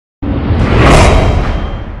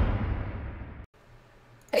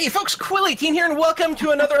Hey folks, Quill18 here, and welcome to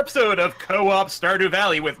another episode of Co-Op Stardew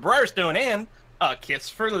Valley with Briarstone and A Kiss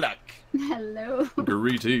for Luck. Hello.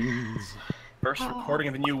 Greetings. First recording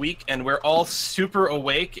of the new week, and we're all super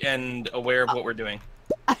awake and aware of what we're doing.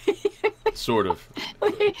 Sort of.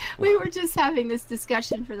 We were just having this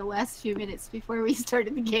discussion for the last few minutes before we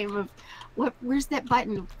started the game of where's that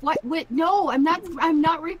button? What no, I'm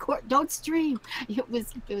not record, don't stream. It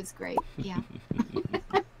was great. Yeah.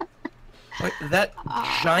 Wait, that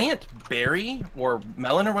giant berry or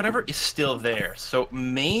melon or whatever is still there, so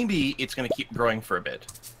maybe it's going to keep growing for a bit.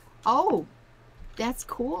 Oh, that's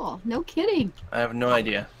cool. No kidding. I have no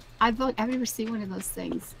idea. I've never seen one of those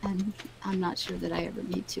things, and I'm not sure that I ever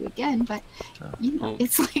need to again, but you know,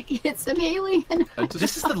 it's like it's an alien.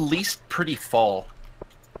 This is the least pretty fall.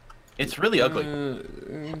 It's really ugly.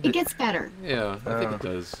 It gets better. Yeah, I think it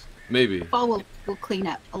does. Maybe. Fall will clean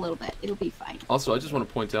up a little bit. It'll be fine. Also, I just want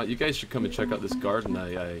to point out, you guys should come and check out this garden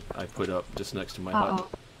I put up just next to my hut.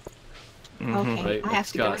 Okay, Right? I have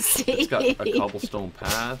to go see. It's got a cobblestone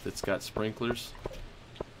path. It's got sprinklers.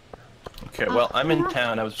 Okay, well, I'm in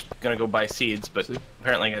town. I was going to go buy seeds, but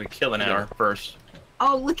apparently I got to kill an hour first.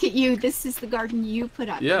 Oh, look at you. This is the garden you put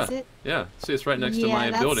up, Yeah, is it? yeah. See, it's right next to my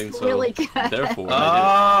building, so really good. therefore Oh,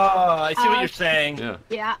 I see what you're saying. Yeah.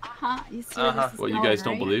 Yeah, You see where this is Well, you going, guys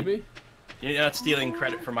don't right? believe me? You're not stealing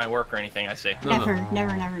credit for my work or anything, I see. No, Never, no.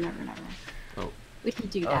 never. Oh. We can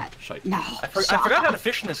do that. Shite. No. I forgot how to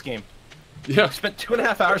fish in this game. Yeah. I spent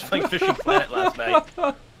 2.5 hours playing Fishing Planet last night.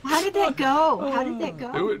 How did that go? How did that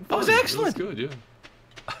go? It went That was fine. excellent. It was good,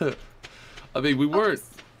 yeah. I mean, we weren't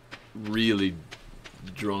really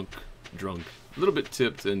drunk. A little bit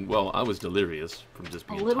tipped, and, well, I was delirious from just A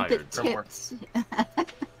being little tired. bit tipped.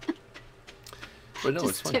 But no, Just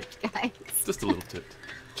it's fine. tipped, guys. Just a little tipped.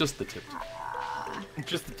 Just the tip.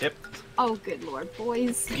 Just the tip. Oh, good lord,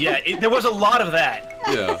 boys. Yeah, there was a lot of that.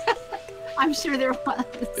 Yeah. I'm sure there was.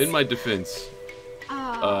 In my defense,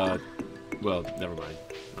 Oh, well, never mind.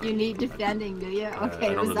 you need defending, do you? Okay,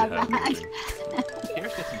 I don't was really that have bad? anything.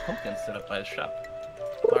 Here's got some pumpkins set up by the shop.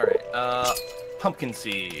 Alright, pumpkin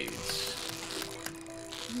seeds.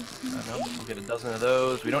 I don't know, we'll get a dozen of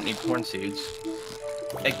those. We don't need corn seeds.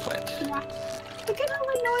 Eggplant. Look at all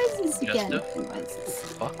the noises Just again. a The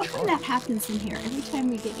noises. bok How come choy. that happens in here? Every time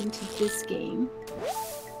we get into this game,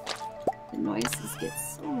 the noises get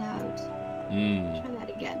so loud. Mmm. Try that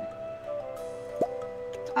again.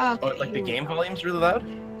 Okay, Oh, like the here we game go. volume's really loud?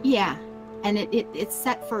 Yeah, and it's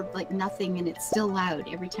set for like nothing, and it's still loud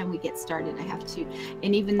every time we get started. I have to,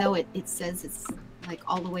 and even though it says it's like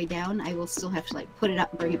all the way down, I will still have to like put it up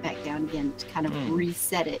and bring it back down again to kind of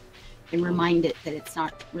reset it and remind it that it's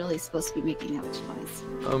not really supposed to be making that much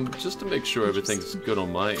noise. Just to make sure everything's good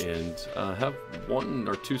on my end, have 1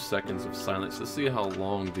 or 2 seconds of silence to see how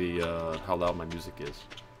long how loud my music is.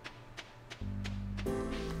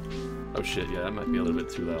 Oh shit, yeah, that might be a little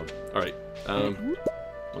bit too loud. Alright, 1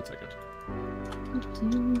 second.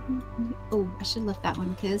 Oh, I should lift that one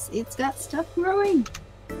because it's got stuff growing.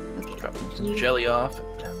 Okay, Drop some jelly off.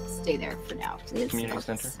 stay there for now. It's Community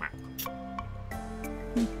center.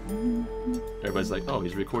 Everybody's like, oh,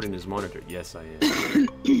 he's recording his monitor. Yes, I am.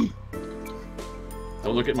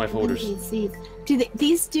 Don't look at my folders.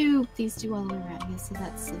 These do all the way around. Yeah, so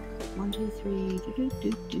that's like 1, 2,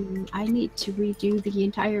 3. I need to redo the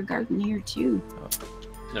entire garden here too.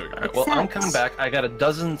 There we go. Alright, well, I'm coming back. I got a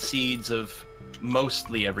dozen seeds of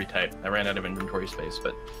mostly every type. I ran out of inventory space,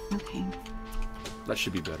 but... Okay. That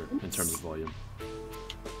should be better in terms of volume.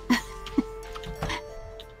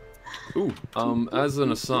 Ooh, as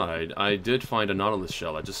an aside, I did find a nautilus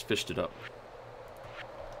shell. I just fished it up.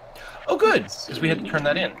 Oh, good! Because we had to turn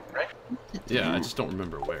that in, right? Yeah, I just don't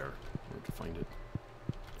remember where to find it.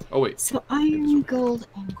 Oh, wait. So iron, gold,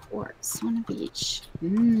 and quartz. One of each.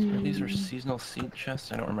 These are seasonal seed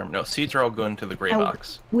chests? I don't remember. No, seeds are all going to the gray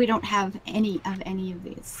box. We don't have any of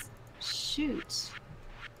these. Shoot.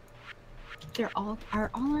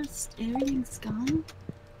 Everything's gone?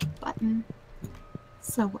 Button.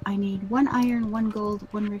 So I need 1 iron, 1 gold,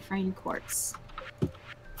 1 refined quartz.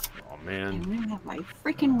 Oh, man. And we don't have my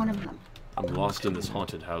freaking one of them. I'm lost in this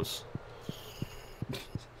haunted house.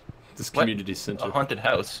 This community center. A haunted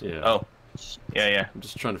house? Yeah. Oh. Yeah. I'm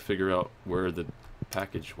just trying to figure out where the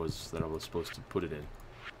package was that I was supposed to put it in.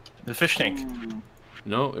 The fish tank.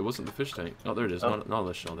 No, it wasn't the fish tank. Oh, there it is. Oh.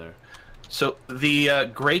 Nautilus shell there. So the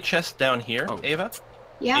gray chest down here, Ava,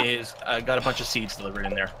 Yeah. is got a bunch of seeds delivered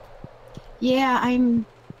in there. Yeah, I'm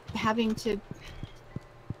having to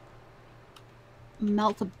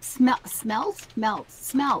smelt.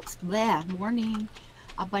 Morning.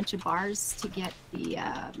 A bunch of bars to get the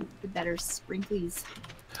better sprinklies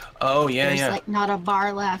Oh yeah, There's yeah. like not a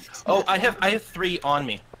bar left. Oh, I have 3 on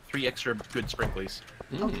me. 3 extra good sprinklers.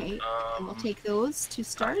 Okay, we'll take those to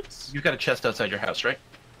start. You've got a chest outside your house, right?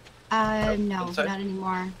 No, inside? not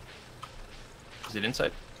anymore. Is it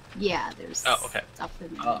inside? Yeah, there's Oh, okay. stuff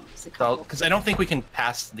in there. There's a couple. Because I don't think we can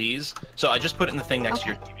pass these, so I just put it in the thing next to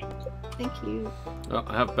your TV. Thank you. Well,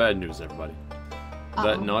 I have bad news, everybody.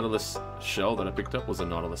 That Uh-oh. Nautilus shell that I picked up was a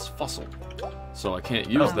Nautilus fossil. So I can't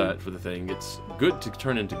use that for the thing. It's good to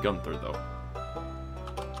turn into Gunther, though.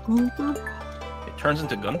 Gunther? It turns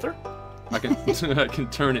into Gunther? I can I can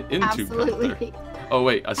turn it into Absolutely. Gunther. Oh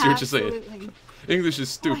wait, I see what you're saying. Absolutely. English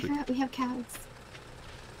is Oh, I stupid. forgot we have cows.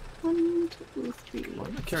 1, 2, 3.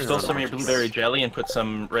 Carrying Stole on. some of your blueberry jelly and put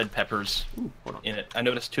some red peppers Hold on. in it. I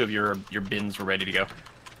noticed 2 of your bins were ready to go.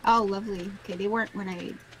 Oh, lovely. Okay, they weren't when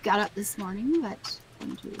I got up this morning, but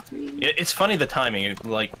 1, 2, 3. It's funny the timing. It's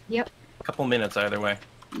like Yep. a couple minutes either way.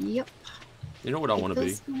 Yep. You know what I want to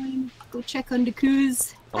be? Go check on the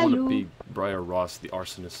coos. I want to Hello. be Briar Ross, the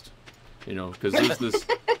arsonist. You know, because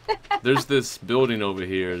there's this building over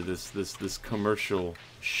here, this commercial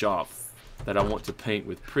shop that I want to paint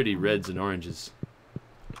with pretty reds and oranges.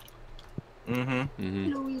 Hello,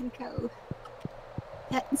 little cow.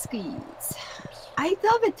 Pet and squeeze. I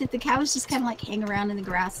love it that the cows just kind of like hang around in the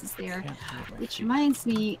grasses there. Which reminds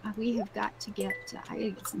me, we have got to get, I gotta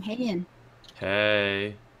get some hay in.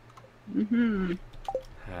 Hey. Mm-hmm.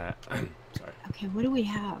 Sorry. Okay, what do we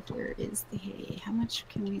have? Where is the hay? How much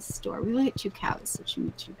can we store? We only get 2 cows, so it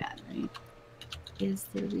shouldn't be too bad, right? Is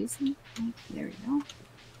there a reason? Okay, there we go.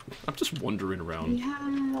 I'm just wandering We around.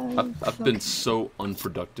 have... I've been so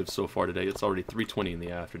unproductive so far today. It's already 3:20 in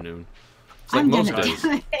the afternoon. It's like I'm most gonna days.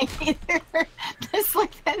 do it either. Just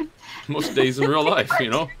like that. Most days in real life, you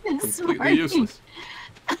know? This Completely morning. useless.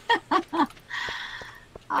 I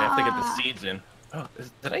have to get the seeds in. Oh,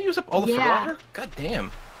 did I use up all the Yeah. fertilizer? God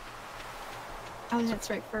damn. Oh, that's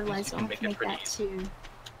right, fertilizer. I'll have to make that too.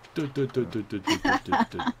 Damn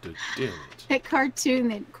it. That cartoon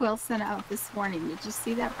that Quill sent out this morning. Did you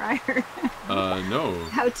see that, Briar? No.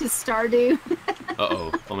 How to Stardew. Uh-oh.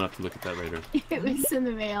 I'm gonna have to look at that later. It was in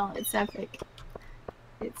the mail. It's epic.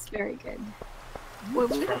 It's very good. Well,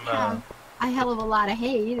 we don't have a hell of a lot of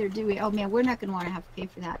hay either, do we? Oh man, we're not gonna want to have to pay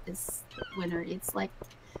for that this winter. It's like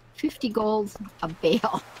 50 gold a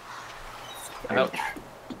bale. It's very Ouch. bad.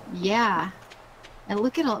 Yeah. And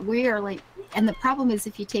look at all, we are like, and the problem is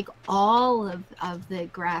if you take all of the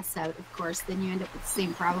grass out, of course, then you end up with the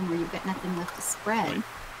same problem where you've got nothing left to spread. Hold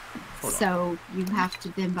on. So you have to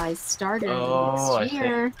then buy starter Oh, I next see.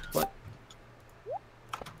 year. What?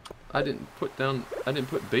 I didn't put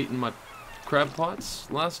bait in my crab pots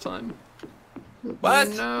last time. What?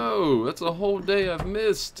 No, that's a whole day I've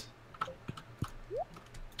missed.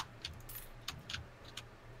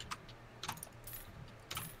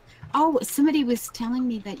 Oh, somebody was telling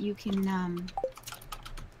me that you can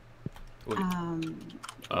Wait.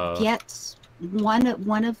 get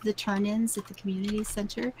one of the turn-ins at the community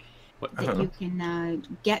center. What? That you can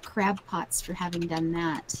get crab pots for having done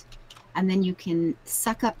that, and then you can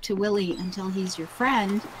suck up to Willie until he's your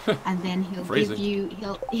friend, and then he'll Phrasing. give you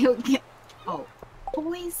he'll get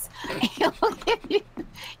boys he'll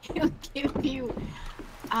give you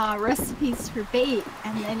recipes for bait,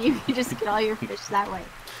 and then you can just get all your fish that way.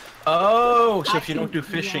 Oh, so I if you don't can- do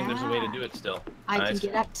fishing, there's a way to yeah. do it still. I can Nice.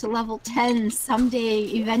 get up to level 10 someday,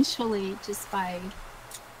 eventually, just by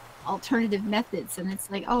alternative methods. And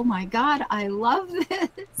it's like, oh my god, I love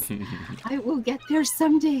this. I will get there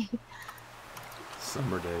someday.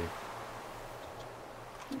 Summer day.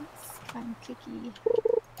 It's kind of kicky.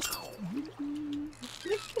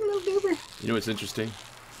 Look, a little goober. You know what's interesting?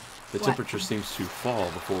 The What? temperature seems to fall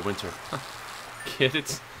before winter. Get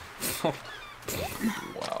it?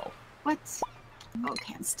 Wow. What?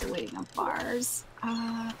 Okay, I'm still waiting on bars.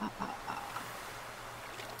 Yeah,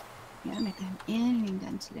 I'm not done anything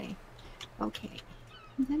done today. Okay.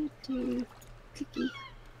 I'm gonna do cookie.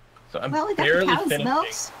 So I'm Well, I got the barely cow's finishing milk.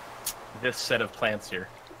 this set of plants here.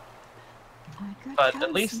 I got But cow's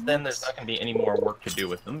at least then milk. there's not going to be any more work to do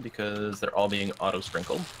with them because they're all being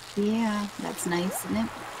auto-sprinkled. Yeah, that's nice, isn't it?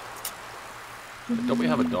 Don't we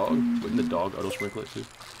have a dog? Wouldn't the dog auto-sprinkle it too?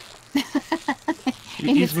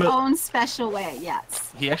 In He's its own special way,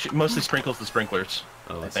 yes. He actually mostly sprinkles the sprinklers.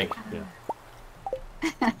 Oh, I see. think.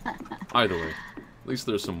 Yeah. Either way, at least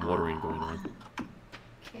there's some watering going on.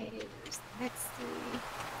 Okay, there's the next 3.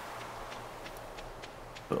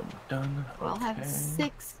 Boom, done. We'll have Okay.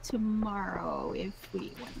 6 tomorrow if we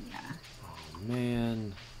win. Oh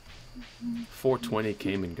man, 4:20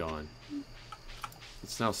 came and gone.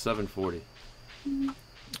 It's now 7:40.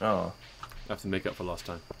 Oh, I have to make up for lost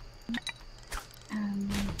time.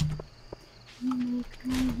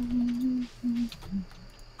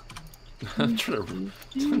 I'm trying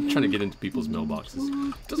to get into people's mailboxes.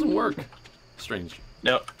 It doesn't work. Strange.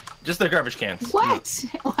 No, just their garbage cans. What?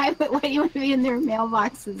 Why do you want to be in their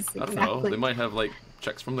mailboxes? Exactly. I don't know. They might have like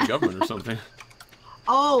checks from the government or something.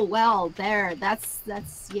 Oh well, there. That's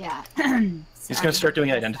yeah. He's gonna start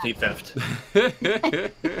doing identity theft.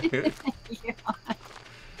 Yeah.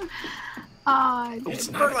 Oh, It's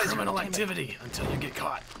not a criminal activity until you get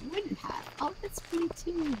caught. you wouldn't have. Oh, that's pretty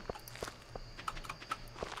too.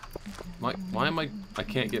 Why am I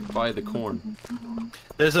can't get by the corn?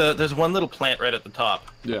 There's one little plant right at the top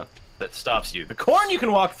Yeah. that stops you. The corn you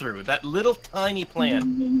can walk through. That little tiny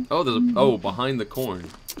plant. Oh, behind the corn.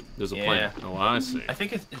 There's a plant. Oh, I see. I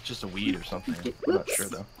think it's just a weed or something. I'm not sure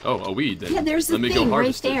though. Oh, a weed. Then. Yeah, there's a Let me go thing right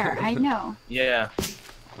harvest it. there. I know. Yeah.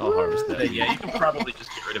 I'll harvest But that. yeah, you can probably just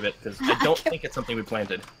get rid of it because I don't think it's something we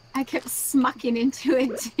planted. I kept smucking into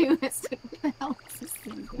it too. It's like, what the hell is this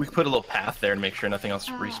thing? We could put a little path there and make sure nothing else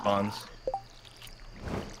respawns.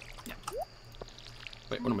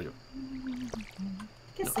 Wait, what am I doing?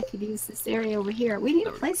 I guess I could use this area over here. We need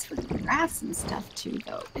a place for the grass and stuff too,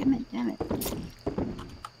 though. Damn it, damn it.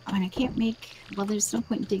 Oh, and I can't make... Well, there's no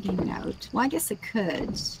point digging it out. Well, I guess I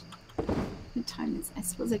could. What time is... I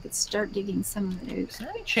suppose I could start digging some of it Is there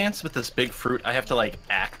any chance with this big fruit I have to like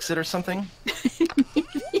axe it or something? out.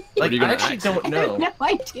 Like you I gonna actually axe it? don't I know. have no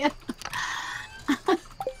idea.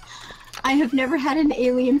 I have never had an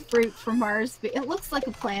alien fruit from Mars, but it looks like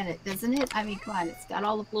a planet, doesn't it? I mean, come on, it's got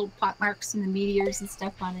all the little pot marks and the meteors and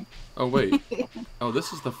stuff on it. Oh wait. Oh,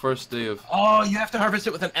 this is the first day of. Oh, you have to harvest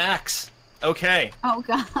it with an axe. Okay. Oh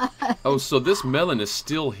god. Oh, so this melon is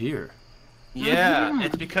still here. Yeah,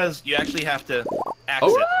 it's because you actually have to axe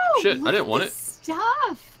Oh, it. shit! Look I didn't at want this it.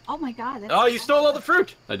 Stuff. Oh my god. That's Oh, you stole all the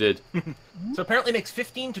fruit. I did. So apparently it makes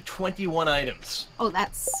 15 to 21 items. Oh,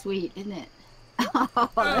 that's sweet, isn't it? Oh,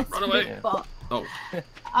 that's run away. pretty cool. Oh,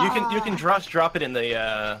 You can drop it in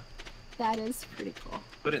the That is pretty cool.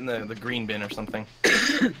 put it in the green bin or something.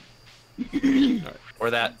 alright. Or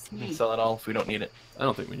that. That's You can neat. sell it all if we don't need it. I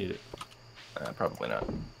don't think we need it. Probably not.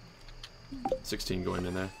 16 going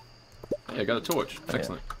in there. Hey, I got a torch. Oh, yeah.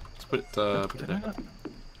 Excellent. Let's put it Did I there. not?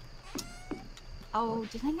 Oh,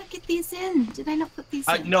 did I not get these in? Did I not put these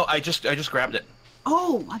in? No, I just grabbed it.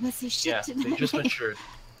 Oh, I must say shit. Yeah, didn't they I? just matured.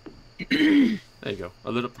 There you go. I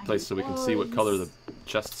lit up the place so we can see what color the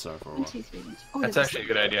chests are for a One, while. two, three, one, two. Oh, That's there's actually a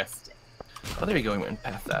good idea. plastic. Oh, there you go. We went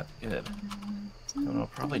past that. Good. What I'll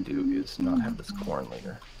probably do is not have this corn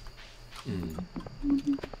later.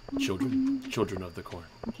 Children of the corn.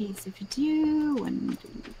 Okay, so if you do 1, 2,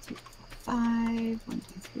 3, 4, 5, 1, 2,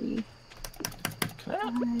 3, Can I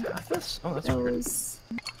not path this? Oh, that's weird. those.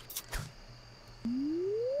 I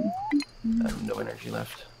have no energy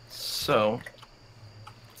left. So,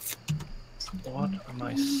 what am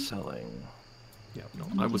I selling? Yeah, no,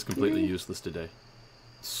 I was completely useless today.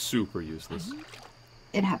 Super useless.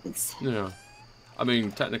 It happens. Yeah. I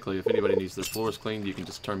mean, technically, if anybody needs their floors cleaned, you can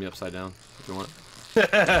just turn me upside down if you want.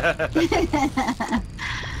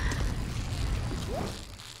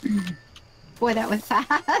 Boy, that was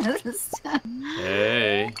fast.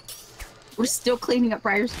 Hey. We're still cleaning up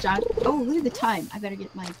Briar's junk. Oh, look at the time. I better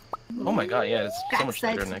get my Oh my god, yeah, it's so much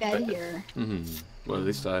backside better to than I bed expected. here. Well, at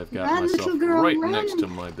least I've got Run, myself little girl, right run. next to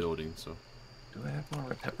my building, so. Do I have more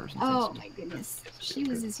red peppers and Oh things? my goodness. Yes, I She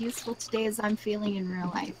do. was as useful today as I'm feeling in real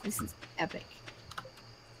life. This is epic.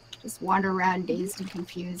 Just wander around dazed and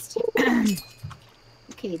confused.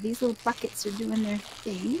 Okay, these little buckets are doing their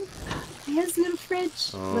thing. He has a little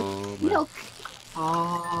fridge. Oh, Look, man. milk.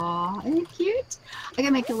 Aww, isn't it cute? I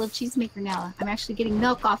gotta make a little cheesemaker now. I'm actually getting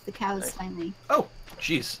milk off the cows Nice. finally. Oh,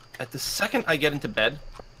 jeez. At the second I get into bed,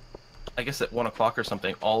 I guess at 1 o'clock or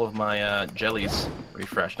something, all of my jellies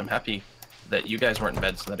refreshed. I'm happy that you guys weren't in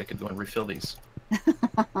bed so that I could go and refill these.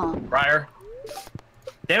 Briar.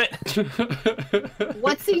 Damn it!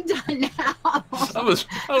 What's he done now? I was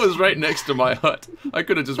right next to my hut. I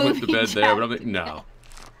could have just went to bed there, but I'm like, no.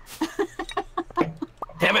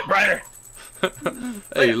 Damn it, Briar!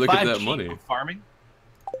 Hey, look at 5 that sheep money. for farming.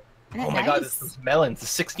 Isn't Oh that my god, nice? those melons, the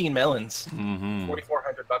 16 melons. Mm-hmm.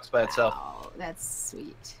 4,400 bucks by itself. Oh, that's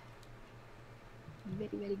sweet. Very,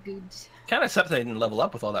 very good. Kind of sucks I didn't level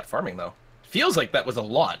up with all that farming though. Feels like that was a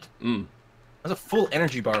lot. Mm. That's a full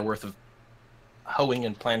energy bar worth of hoeing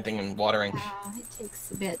and planting and watering. It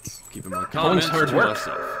takes a bit. Keeping my comments hard to work.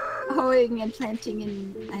 myself. Hoeing and planting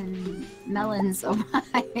and melons. Oh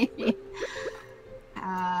my.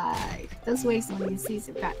 Those waves on these seeds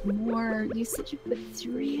have got more. You said you put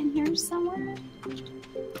 3 in here somewhere?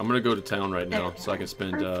 I'm gonna go to town right now so I can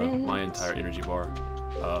spend my Perfect. entire energy bar.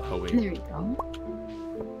 hoeing. There you go.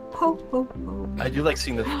 Ho, ho, ho. I do like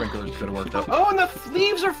seeing the sprinklers go to work though. Oh, and the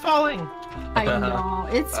leaves are falling! I know.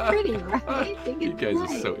 It's pretty, right? I think You it's guys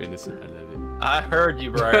nice. are so innocent. I love it. I heard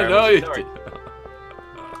you, Brian. No, you Sorry. did.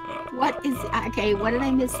 What is okay? What did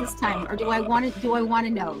I miss this time, or do I want to? Do I want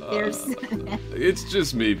to know? There's. It's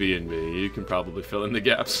just me being me. You can probably fill in the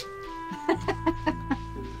gaps.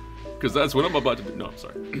 Because that's what I'm about to do. No, I'm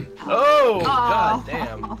sorry. Oh, god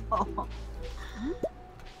damn.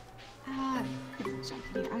 Couldn't jump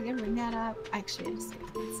in here. I'm gonna bring that up. Actually, I just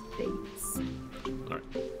got these things Alright.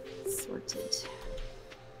 sorted.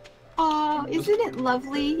 Oh, isn't it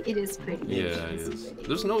lovely? It is pretty. Yeah, it is. Pretty.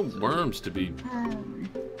 There's no worms to be, Um,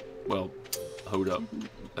 well, hoed up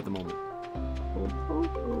at the moment.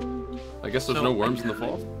 oh. I guess there's So- no worms in the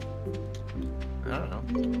fall. I don't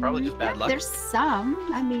know. Probably just bad luck. There's some.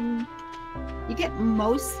 I mean, you get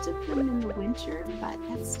most of them in the winter, but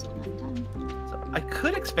that's still not done. So I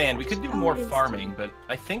could expand. We could do Oh, more it is farming, but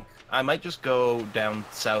I think I might just go down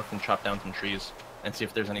south and chop down some trees and see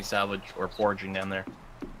if there's any salvage or foraging down there.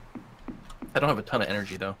 I don't have a ton of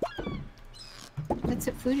energy though. That's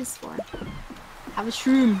what food is for. Have a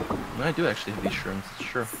shroom. I do actually have these shrooms.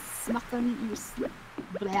 Sure. Smack them. You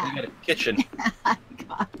We blah. got a kitchen.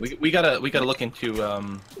 God. We gotta look into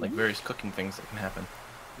like various cooking things that can happen.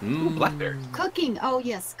 Ooh, blackberries. Cooking. Oh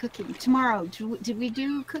yes, cooking. Tomorrow. Did we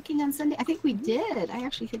do cooking on Sunday? I think we did. I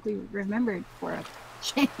actually think we remembered for a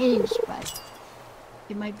change, but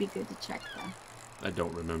it might be good to check though. I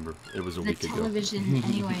don't remember. It was a The week ago. television,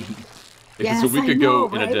 anyway. If Yes, it's a week I ago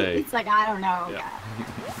know, in a right? day. It's like I don't know. Yeah.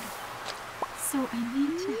 So I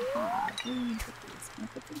need to have. Where do you put these? Can I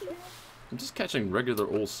put them here? I'm just catching regular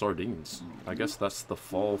old sardines. I guess that's the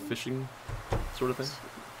fall fishing sort of thing.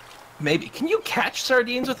 Maybe. Can you catch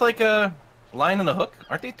sardines with like a line and a hook?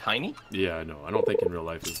 Aren't they tiny? Yeah, I know. I don't think in real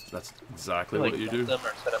life that's exactly Like what you net do. them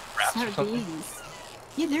or set up traps or something? Sardines.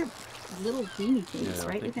 Yeah, they're little teeny things, Yeah, I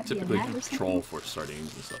right? think Would that be a typically net you or trawl something? for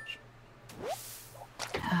sardines and such.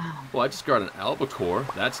 Oh. Well, I just got an albacore.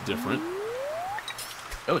 That's different.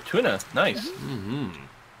 Oh, tuna. Nice. Mm-hmm.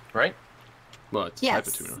 Right? Well, it's a Yes. type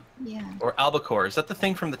of tuna. Yeah. Or albacore. Is that the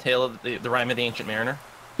thing from the tale of the Rime of the Ancient Mariner?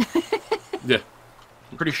 Yeah.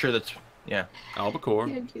 I'm pretty sure that's... Yeah. Albacore. I'm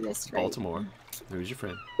gonna do this right. Baltimore. Who's your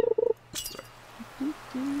friend? Sorry.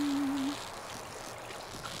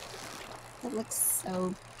 That looks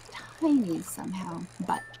so tiny somehow,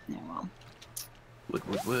 but no, well.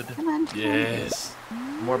 Wood. Come on. come on. Yes.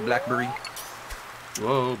 More blackberry.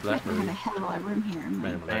 Whoa, I have blackberry. a hell of a room here.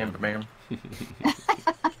 Bam, Bam, bam. bam.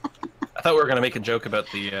 I thought we were going to make a joke about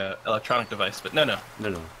the electronic device, but no. No,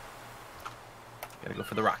 no. Gotta go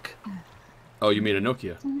for the rock. Oh, you mean a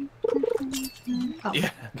Nokia? Oh,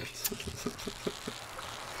 Yeah.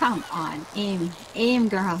 come on, aim,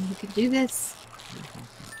 girl. You can do this.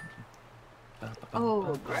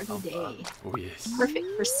 Oh, groggy day. Oh, yes. Perfect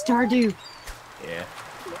for Stardew. Yeah.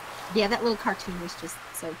 Yeah, that little cartoon was just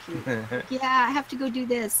so cute. Yeah, I have to go do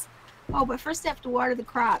this. Oh, but first I have to water the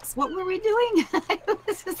crops. What were we doing?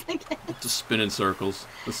 This is like, Just spin in circles.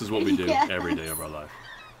 This is what we do Yes. every day of our life.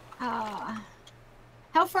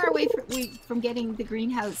 how far away from getting the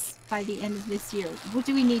greenhouse by the end of this year? What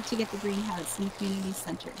do we need to get the greenhouse in the community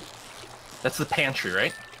center? That's the pantry,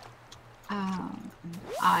 right?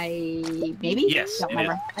 Maybe? Yes, Don't it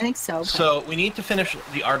remember. I think so. but- So we need to finish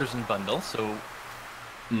the artisan bundle, so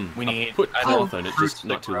we I need... put I health don't- in it fruits just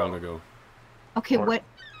not too grow. long ago. okay, or what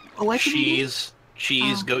do we need?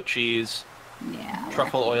 cheese, Oh. goat cheese, Yeah.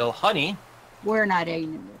 truffle oil, honey, We're not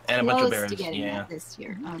even And a bunch of close to berries, getting yeah. that this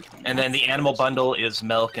year. Okay. and then the that's- animal bundle is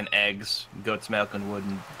milk and eggs, goat's milk and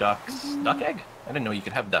wooden ducks. Duck egg? I didn't know you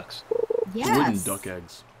could have ducks. Yes. Wooden duck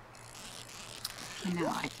eggs. And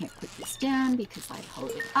now I can't put this down because I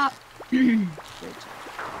hold it up. Good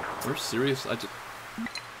job. We're serious? I just...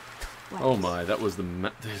 What? Oh my, that was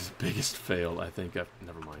his biggest fail, I think.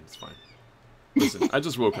 Never mind, it's fine. Listen, I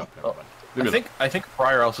just woke up, everybody. Leave me I think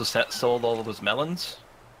Briar also sold all of those melons,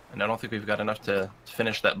 and I don't think we've got enough to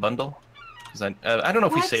finish that bundle. Because I don't know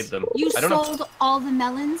if we What? saved them. You I don't know. sold all the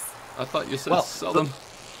melons? I thought you said Well, sell them.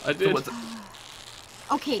 I did.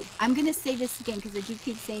 Okay, I'm gonna say this again because I do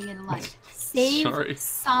keep saying it a lot. Save Sorry.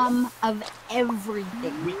 some of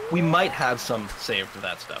everything. We might have some saved for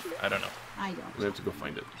that stuff. I don't know. I don't. We have to go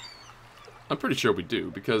find it. I'm pretty sure we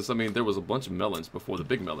do, because, I mean, there was a bunch of melons before the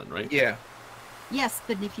big melon, right? Yeah. Yes,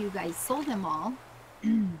 but if you guys sold them all, I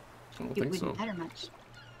don't it think wouldn't so. matter much.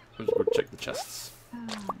 Let's go check the chests. Oh,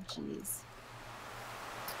 jeez.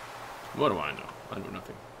 What do I know? I know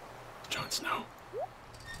nothing. Jon Snow.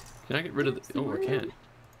 Can I get rid of the... Oh, I can.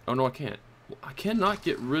 Oh, no, I can't. Well, I cannot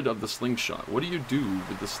get rid of the slingshot. What do you do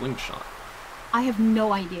with the slingshot? I have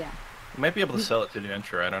no idea. You might be able to sell it to the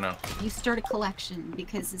adventurer. I don't know. You start a collection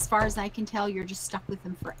because, as far as I can tell, you're just stuck with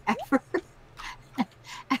them forever,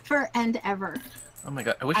 ever and ever. Oh my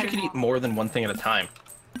god! I wish I could eat more than one thing at a time.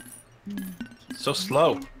 So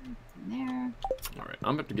slow. There. All right,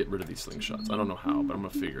 I'm about to get rid of these slingshots. I don't know how, but I'm gonna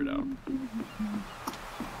figure it out.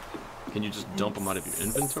 Can you just dump them out of your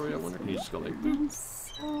inventory? I wonder. Can you just go like?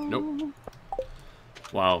 Nope.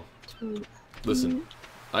 Wow. Listen,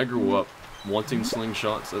 I grew up wanting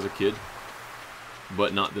slingshots as a kid,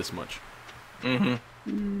 but not this much. You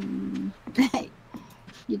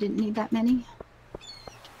didn't need that many?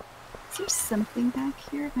 Is there something back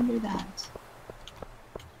here under that?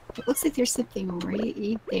 It looks like there's something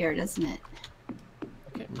right there, doesn't it?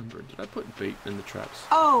 I can't remember. Did I put bait in the traps?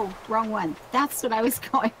 Oh, wrong one. That's what I was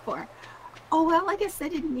going for. Oh, well, I guess I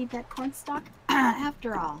didn't need that cornstalk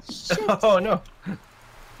after all. Shit. Oh no.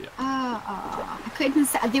 Yeah. I couldn't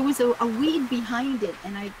say. There was a weed behind it,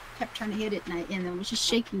 and I kept trying to hit it, and I was just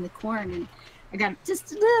shaking the corn, and I got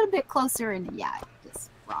just a little bit closer, and yeah, just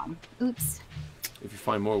wrong. Oops. If you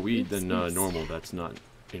find more weed than normal, that's not,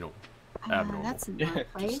 you know, abnormal. That's in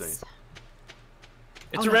that place.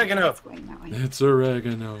 It's oregano. It's going that way. It's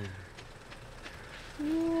oregano.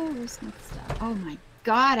 Where's my stuff? Oh my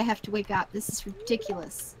god, I have to wake up. This is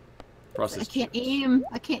ridiculous. Process. I can't aim.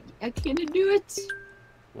 I can't do it.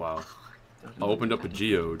 Wow. I opened up a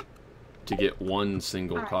geode to get one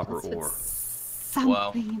single copper ore.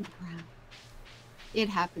 Something in the ground. It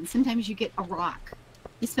happens. Sometimes you get a rock.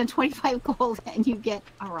 You spend 25 gold and you get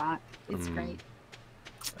a rock. It's great.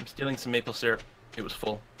 I'm stealing some maple syrup. It was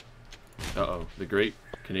full. Uh-oh. The great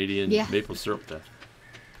Canadian maple syrup death.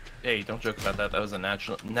 Hey, don't joke about that. That was a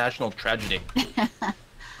national tragedy.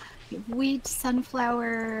 Wheat,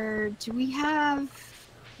 sunflower. Do we have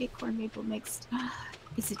acorn maple mixed?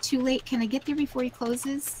 Is it too late? Can I get there before he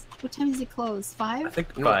closes? What time does he close? 5? I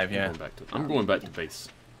think 5, yeah. I'm going back to base.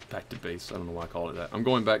 Back to base. I don't know why I call it that. I'm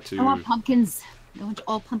going back to... I want pumpkins. I want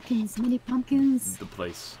all pumpkins. Mini pumpkins. The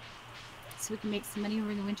place. So we can make some money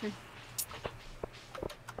over the winter.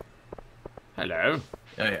 Hello.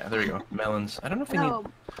 Oh yeah, there we go. Melons. I don't know if we need...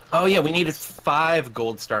 Oh yeah, we needed 5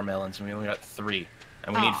 gold star melons, and we only got 3.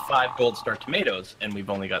 And we need 5 gold star tomatoes, and we've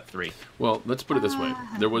only got 3. Well, let's put it this way.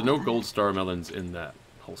 There was no gold star melons in that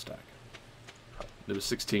whole stack. There was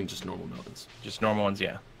 16 just normal melons. Just normal ones,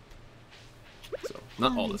 yeah. So,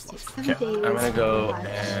 not all this last. Okay, I'm gonna go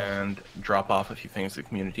and drop off a few things at the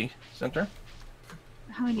community center.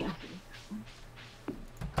 How many? I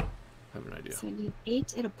have an idea. So I need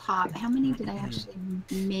 8 at a pop. How many did I actually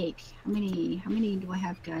make? How many do I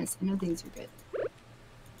have, guys? I know these are good.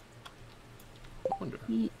 I wonder.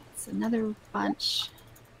 It's another bunch.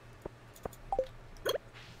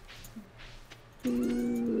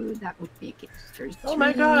 Ooh, that would make it first. Oh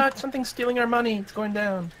my god, something's stealing our money. It's going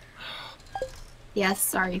down. Yes,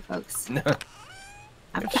 sorry, folks.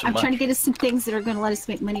 I'm so trying to get us some things that are going to let us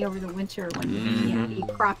make money over the winter when we can't be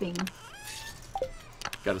cropping.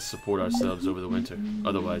 Got to support ourselves over the winter.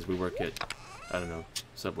 Otherwise, we work at, I don't know,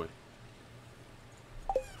 Subway.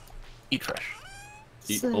 Eat fresh.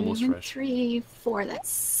 Eat So almost fresh. 3, 4, that's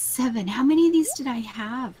 7. How many of these did I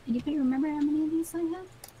have? Anybody remember how many of these I had?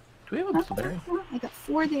 Do we have a blueberry? I got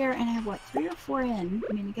 4 there, and I have, what, 3 or 4 in?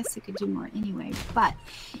 I mean, I guess I could do more anyway, but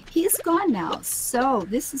he's gone now, so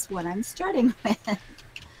this is what I'm starting with.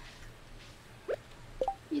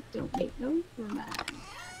 You don't make no man.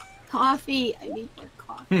 Coffee. I need more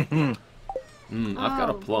coffee. I've got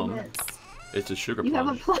a plum. Goodness. It's a sugar You plum.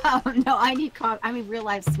 have a plum. No, I need coffee. I mean, real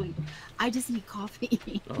life sweet. I just need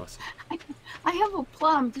coffee. Oh, I have a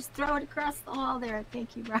plum. Just throw it across the hall there.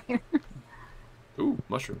 Thank you, Brian. ooh,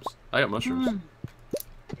 mushrooms. I got mushrooms.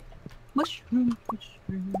 Mushroom,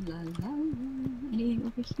 la la. Anything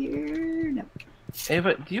over here? No.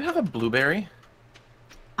 Ava, do you have a blueberry?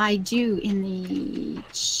 I do in the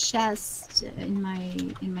chest in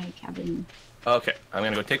my cabin. Okay, I'm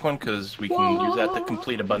gonna go take one because we can use that to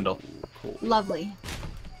complete a bundle. Cool. Lovely.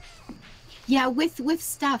 Yeah, with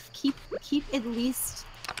stuff, keep at least.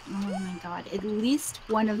 Oh my god, at least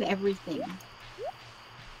one of everything.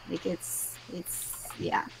 Like it's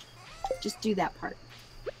yeah. Just do that part.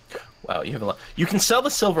 Wow, you have a lot. You can sell the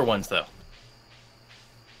silver ones though,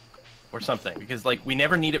 or something, because like we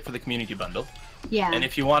never need it for the community bundle. Yeah. And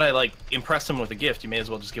if you want to like impress them with a gift, you may as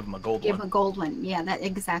well just give them a gold one. Give a gold one. Yeah, that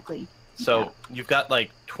exactly. So you've got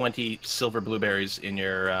like 20 silver blueberries in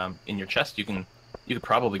your chest. You could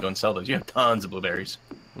probably go and sell those. You have tons of blueberries.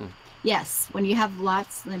 Yes, when you have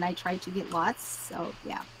lots, then I try to get lots. So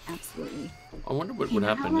yeah, absolutely. I wonder what would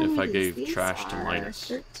happen if I gave trash to Linus.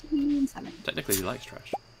 13, 7. Technically, he likes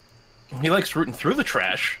trash. He likes rooting through the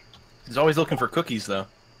trash. He's always looking for cookies, though.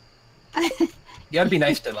 You gotta be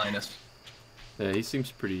nice to Linus. Yeah, he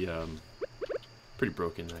seems pretty pretty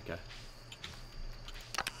broken, that guy.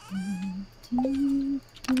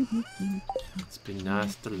 Let's be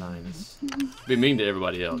nice to Linus. Be mean to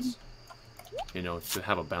everybody else. You know, to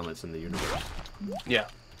have a balance in the universe. Yeah.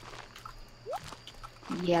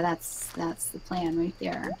 Yeah, that's the plan right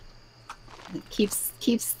there. It keeps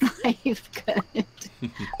life good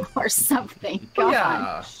or something.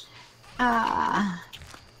 God. Yeah.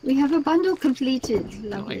 We have a bundle completed.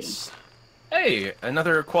 Lovely. Nice. Hey,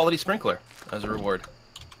 another quality sprinkler as a reward.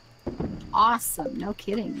 Awesome. No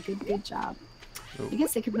kidding. Good job. Oh. I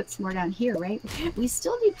guess I could put some more down here, right? We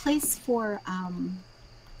still need place for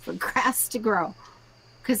grass to grow.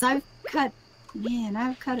 Because I've cut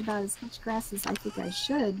about as much grass as I think I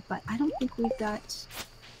should, but I don't think we've got.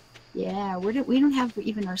 Yeah, we don't have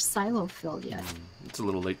even our silo filled yet. It's a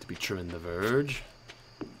little late to be trimming the verge.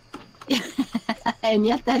 And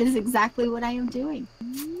yet that is exactly what I am doing.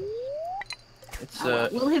 It's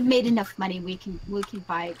We'll have made enough money. We can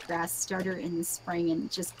buy a grass starter in the spring and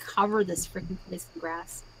just cover this freaking place in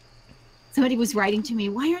grass. Somebody was writing to me,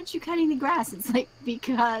 why aren't you cutting the grass? It's like,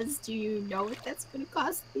 because do you know what that's going to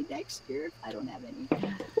cost me next year if I don't have any?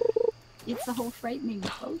 It's a whole frightening,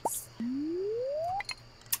 folks.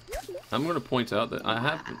 I'm going to point out that I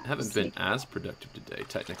haven't been as productive today,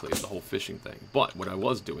 technically, as the whole fishing thing. But what I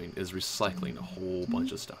was doing is recycling a whole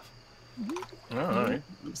bunch of stuff. alright.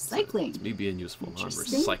 Recycling. It's me being useful, not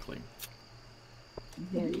Interesting. recycling.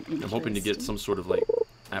 Very interesting. I'm hoping to get some sort of, like,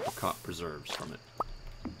 apricot preserves from it.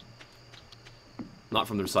 Not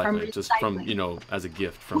from the recycling, just from, you know, as a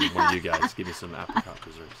gift from one of you guys. Give me some apricot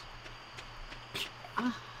preserves.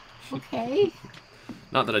 Okay.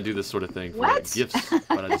 Not that I do this sort of thing for What? gifts,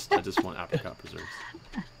 but I just want apricot preserves.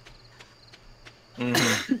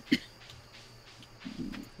 Mm-hmm.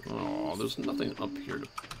 Oh, there's nothing up here to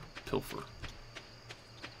pilfer.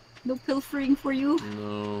 No pilfering for you?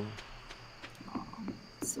 No, Oh,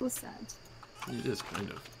 so sad. it is kind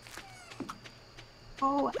of.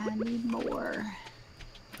 Oh, I need more.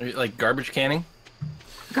 Like garbage canning?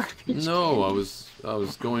 Garbage. No, I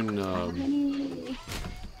was going How many?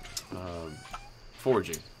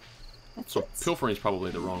 foraging. That's So it. pilfering is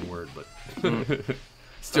probably the wrong word, but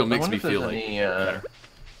still makes me feel like any, better.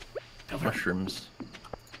 mushrooms.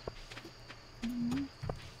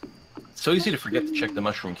 So easy to forget to check the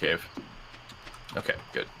mushroom cave. Okay,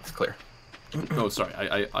 good. It's clear. Oh, sorry,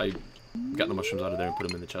 I got the mushrooms out of there and put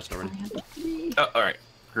them in the chest already. I have a 3. Oh, alright.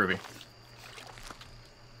 Groovy.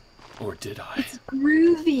 Or did I? It's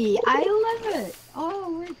groovy. I love it.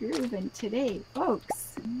 Oh, we're grooving today,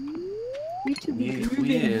 folks. We to be grooving.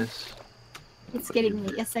 Yes. It's getting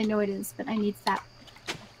late. Yes, I know it is, but I need that.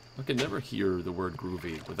 I can never hear the word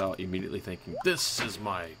groovy without immediately thinking, this is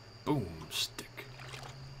my boomstick.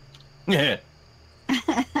 Yeah.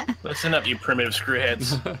 Listen up, you primitive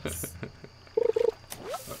screwheads.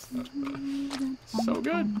 So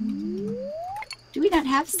good. Do we not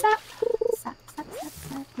have sap? Sap.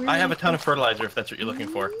 Where I is have a it? ton of fertilizer if that's what you're looking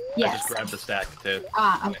for. I Yes. just grabbed the stack to...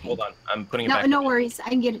 Ah, okay. Hold on. I'm putting it back. No worries. I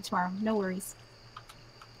can get it tomorrow. No worries.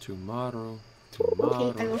 Tomorrow.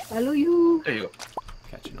 Okay, I will follow you. There you go.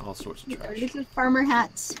 Catching all sorts of With our trash. little farmer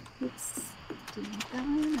hats. Oops. That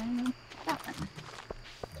one.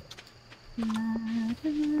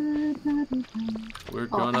 We're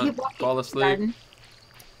Oh, I gonna hate walking fall in the asleep. garden,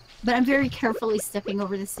 but I'm very carefully stepping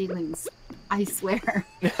over the seedlings. I swear.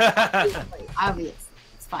 Obvious.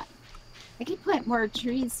 It's fine. I can plant more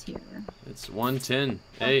trees here. It's 1:10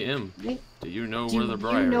 a.m. Wait, Do you know do where the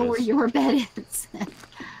briar you know is? where your bed is?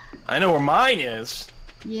 I know where mine is.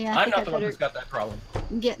 Yeah, I I'm think not I the one better who's got that problem.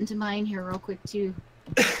 get into mine here real quick too.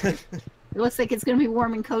 It looks like it's gonna be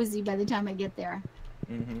warm and cozy by the time I get there.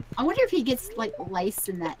 Mm-hmm. I wonder if he gets like lice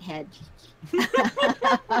in that head.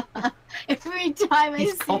 Every time I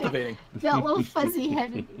He's see cultivating. that little fuzzy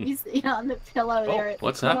head he's, on the pillow there. it's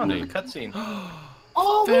What's Hold on to happening? the cutscene.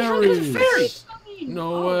 Oh, we have a Fairies! fairy coming!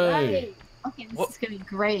 No All way. right. Okay, this What? is gonna be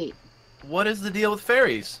great. What is the deal with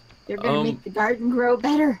fairies? They're gonna Um, make the garden grow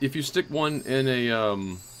better. If you stick one in a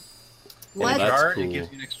What? that's Jar, cool. It gives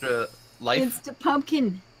you an extra life. It's the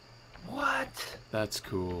pumpkin. What? That's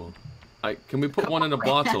cool. Can we put one in a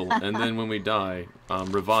bottle and then when we die,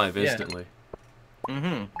 revive Yeah. instantly?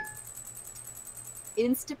 Mm-hmm.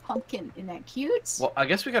 Insta pumpkin. Isn't that cute? Well, I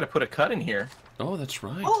guess we got to put a cut in here. Oh, that's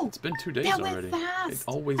right. Oh, It's been 2 days that already. went fast. It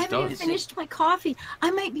always I haven't even does. finished my coffee.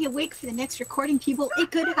 I might be awake for the next recording, people.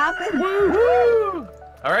 It could happen. Woo!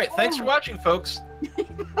 All right, thanks for Oh. watching, folks.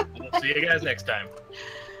 We'll see you guys next time.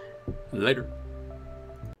 Later.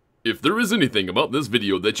 If there is anything about this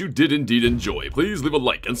video that you did indeed enjoy, please leave a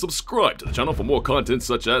like and subscribe to the channel for more content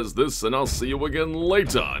such as this, and I'll see you again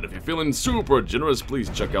later. And if you're feeling super generous, please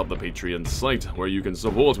check out the Patreon site, where you can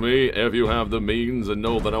support me if you have the means, and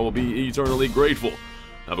know that I will be eternally grateful.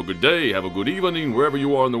 Have a good day, have a good evening, wherever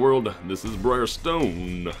you are in the world. This is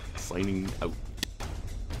Briarstone, signing out.